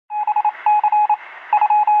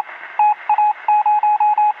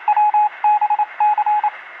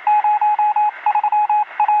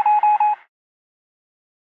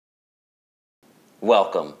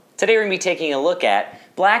Welcome. Today we're going to be taking a look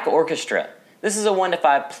at Black Orchestra. This is a 1 to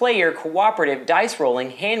 5 player cooperative dice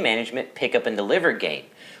rolling hand management pick up and deliver game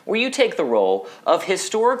where you take the role of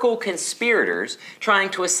historical conspirators trying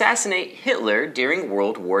to assassinate Hitler during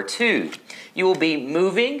World War II. You will be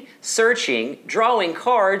moving, searching, drawing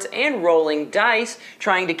cards, and rolling dice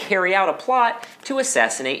trying to carry out a plot to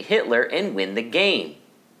assassinate Hitler and win the game.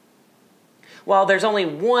 While there's only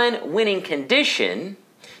one winning condition,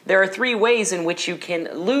 there are 3 ways in which you can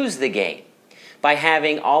lose the game. By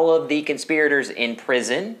having all of the conspirators in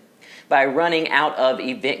prison, by running out of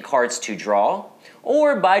event cards to draw,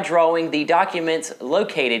 or by drawing the documents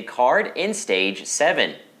located card in Stage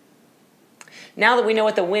 7. Now that we know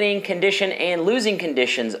what the winning condition and losing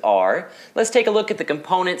conditions are, let's take a look at the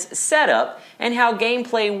components setup and how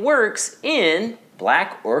gameplay works in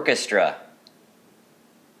Black Orchestra.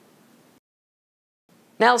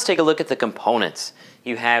 Now let's take a look at the components.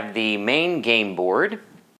 You have the main game board.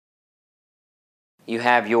 You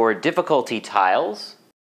have your difficulty tiles,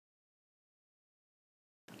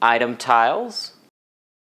 item tiles,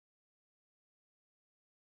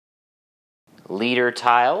 leader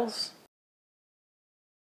tiles,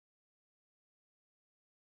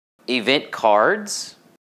 event cards,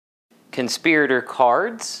 conspirator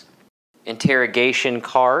cards, interrogation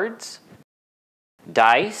cards,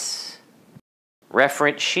 dice,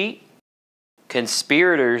 reference sheet,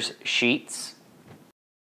 conspirators sheets,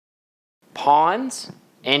 pawns,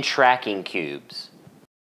 and tracking cubes.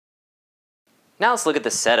 Now let's look at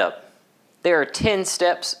the setup. There are 10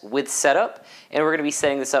 steps with setup, and we're going to be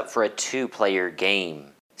setting this up for a 2-player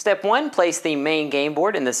game. Step 1, place the main game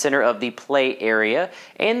board in the center of the play area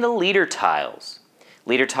and the leader tiles.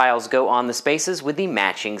 Leader tiles go on the spaces with the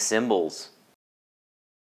matching symbols.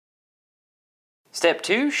 Step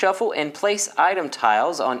 2, shuffle and place item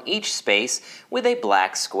tiles on each space with a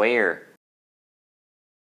black square.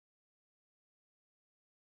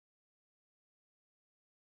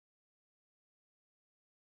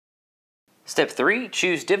 Step 3,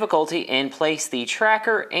 choose difficulty and place the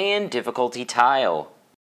tracker and difficulty tile.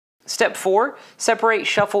 Step 4, separate,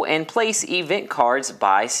 shuffle, and place event cards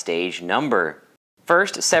by stage number.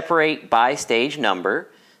 First, separate by stage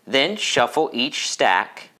number, then shuffle each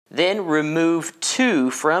stack. Then remove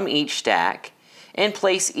 2 from each stack and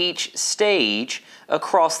place each stage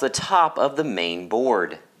across the top of the main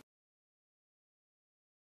board.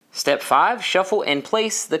 Step 5, shuffle and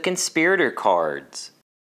place the conspirator cards.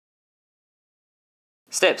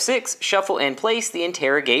 Step 6, shuffle and place the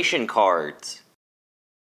interrogation cards.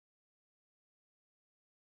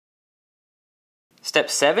 Step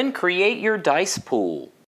 7, create your dice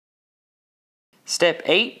pool. Step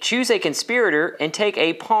 8, choose a conspirator and take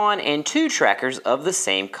a pawn and 2 trackers of the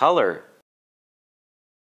same color.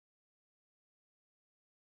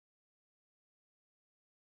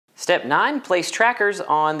 Step 9, place trackers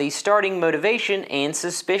on the starting motivation and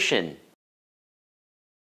suspicion.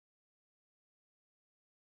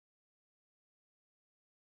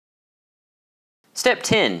 Step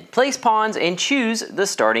 10, place pawns and choose the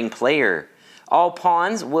starting player. All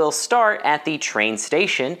pawns will start at the train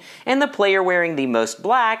station, and the player wearing the most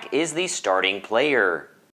black is the starting player.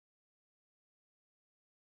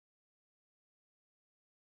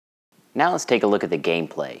 Now let's take a look at the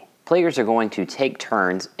gameplay. Players are going to take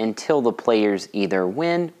turns until the players either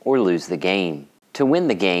win or lose the game. To win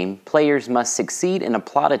the game, players must succeed in a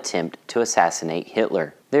plot attempt to assassinate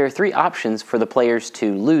Hitler. There are 3 options for the players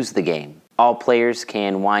to lose the game. All players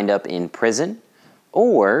can wind up in prison,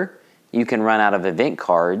 or you can run out of event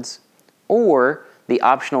cards, or the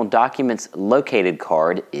optional documents located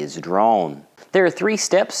card is drawn. There are 3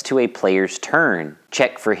 steps to a player's turn.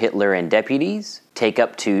 Check for Hitler and deputies, take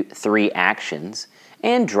up to 3 actions,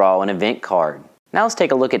 and draw an event card. Now let's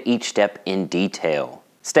take a look at each step in detail.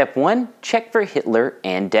 Step 1, check for Hitler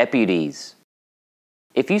and deputies.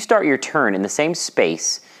 If you start your turn in the same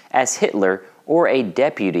space as Hitler or a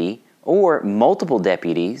deputy, or multiple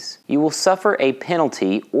deputies, you will suffer a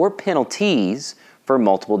penalty or penalties for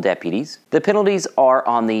multiple deputies. The penalties are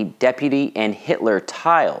on the deputy and Hitler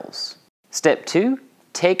tiles. Step 2,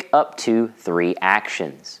 take up to 3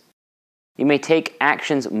 actions. You may take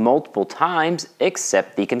actions multiple times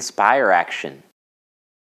except the conspire action.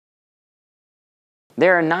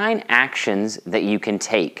 There are 9 actions that you can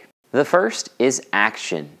take. The first is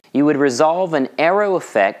action. You would resolve an arrow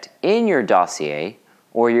effect in your dossier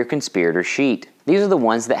or your conspirator sheet. These are the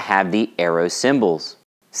ones that have the arrow symbols.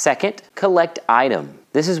 Second, collect item.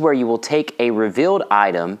 This is where you will take a revealed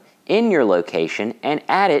item in your location and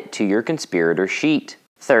add it to your conspirator sheet.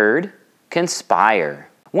 Third, conspire.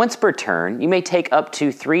 Once per turn, you may take up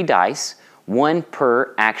to 3 dice one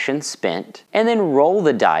per action spent, and then roll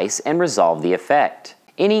the dice and resolve the effect.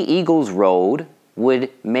 Any eagles rolled would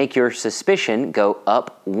make your suspicion go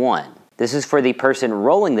up 1. This is for the person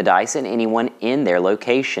rolling the dice and anyone in their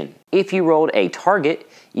location. If you rolled a target,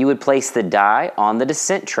 you would place the die on the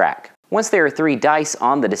descent track. Once there are 3 dice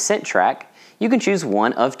on the descent track, you can choose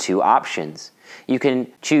one of 2 options. You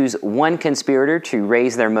can choose one conspirator to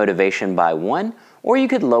raise their motivation by 1, or you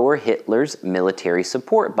could lower Hitler's military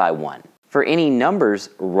support by 1. For any numbers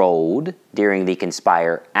rolled during the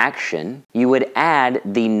conspire action, you would add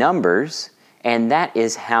the numbers, and that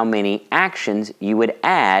is how many actions you would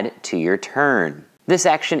add to your turn. This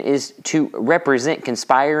action is to represent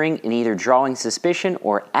conspiring in either drawing suspicion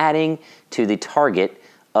or adding to the target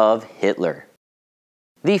of Hitler.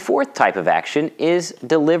 The 4th type of action is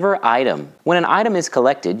deliver item. When an item is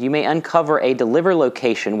collected, you may uncover a deliver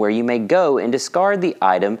location where you may go and discard the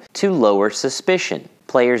item to lower suspicion.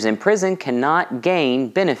 Players in prison cannot gain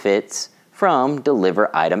benefits from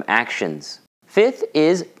deliver item actions. 5th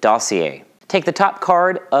is dossier. Take the top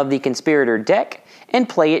card of the conspirator deck and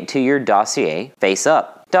play it to your dossier face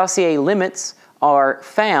up. Dossier limits are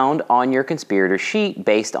found on your conspirator sheet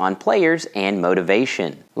based on players and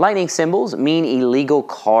motivation. Lightning symbols mean illegal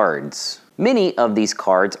cards. Many of these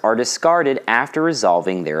cards are discarded after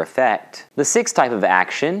resolving their effect. The 6th type of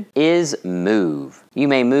action is move. You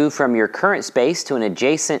may move from your current space to an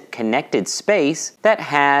adjacent connected space that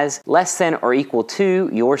has less than or equal to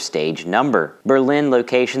your stage number. Berlin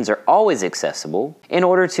locations are always accessible. In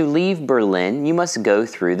order to leave Berlin, you must go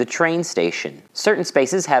through the train station. Certain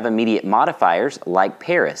spaces have immediate modifiers, like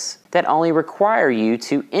Paris, that only require you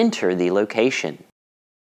to enter the location.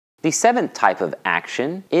 The 7th type of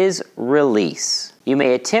action is release. You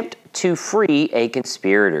may attempt to free a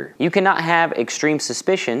conspirator. You cannot have extreme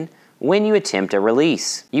suspicion when you attempt a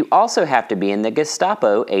release. You also have to be in the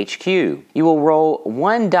Gestapo HQ. You will roll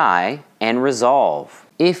 1 die and resolve.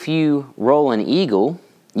 If you roll an eagle,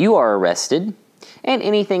 you are arrested, and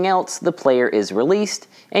anything else, the player is released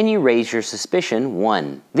and you raise your suspicion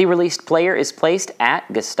 1. The released player is placed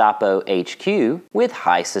at Gestapo HQ with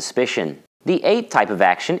high suspicion. The 8th type of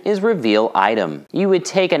action is reveal item. You would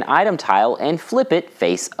take an item tile and flip it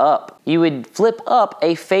face up. You would flip up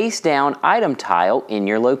a face down item tile in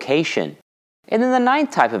your location. And then the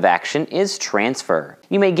 9th type of action is transfer.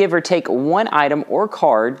 You may give or take 1 item or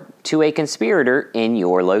card to a conspirator in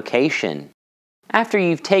your location. After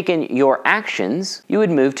you've taken your actions, you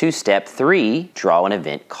would move to step 3, draw an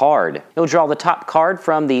event card. You'll draw the top card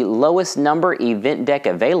from the lowest number event deck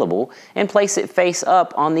available and place it face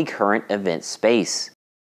up on the current event space.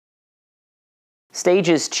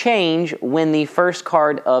 Stages change when the first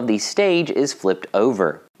card of the stage is flipped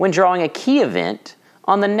over. When drawing a key event,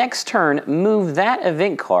 on the next turn, move that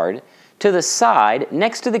event card to the side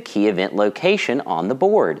next to the key event location on the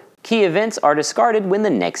board. Key events are discarded when the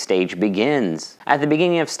next stage begins. At the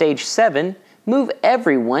beginning of stage 7, move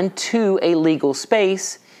everyone to a legal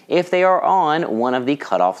space if they are on one of the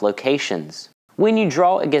cutoff locations. When you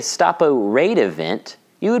draw a Gestapo raid event,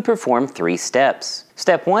 you would perform 3 steps.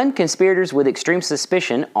 Step 1, conspirators with extreme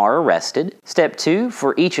suspicion are arrested. Step 2,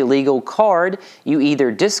 for each illegal card, you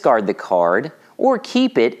either discard the card or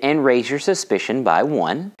keep it and raise your suspicion by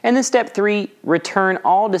 1. And then step 3, return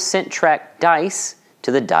all descent track dice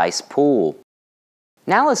to the dice pool.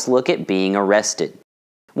 Now let's look at being arrested.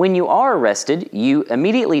 When you are arrested, you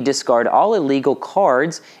immediately discard all illegal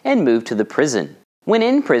cards and move to the prison. When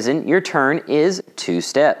in prison, your turn is 2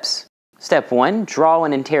 steps. Step 1, draw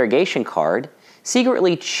an interrogation card,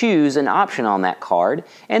 secretly choose an option on that card,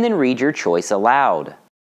 and then read your choice aloud.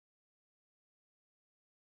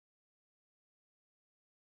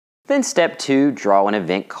 Then step 2, draw an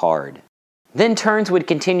event card. Then turns would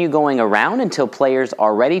continue going around until players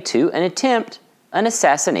are ready to attempt an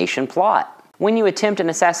assassination plot. When you attempt an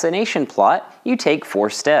assassination plot, you take 4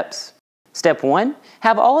 steps. Step 1,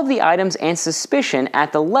 have all of the items and suspicion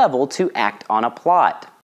at the level to act on a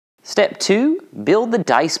plot. Step 2, build the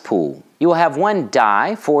dice pool. You will have 1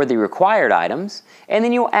 die for the required items, and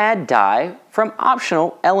then you'll add die from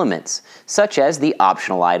optional elements, such as the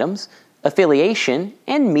optional items, affiliation,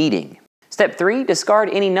 and meeting. Step 3, discard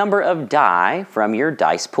any number of die from your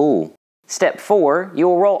dice pool. Step 4, you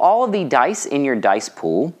will roll all of the dice in your dice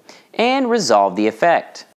pool and resolve the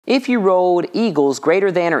effect. If you rolled eagles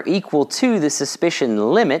greater than or equal to the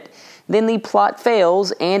suspicion limit, then the plot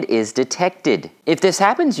fails and is detected. If this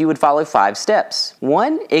happens, you would follow 5 steps.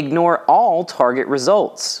 1, ignore all target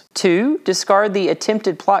results. 2, discard the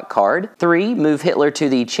attempted plot card. 3, move Hitler to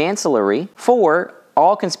the chancellery. 4,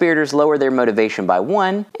 all conspirators lower their motivation by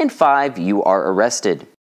 1, and 5, you are arrested.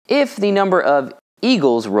 If the number of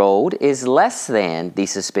eagles rolled is less than the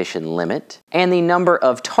suspicion limit, and the number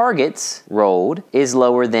of targets rolled is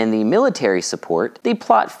lower than the military support, the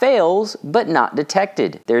plot fails but not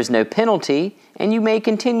detected. There's no penalty, and you may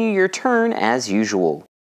continue your turn as usual.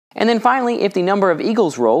 And then finally, if the number of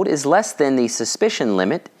eagles rolled is less than the suspicion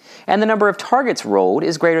limit, and the number of targets rolled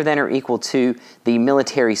is greater than or equal to the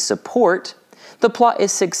military support, the plot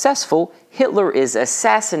is successful, Hitler is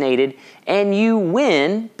assassinated, and you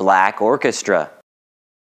win Black Orchestra.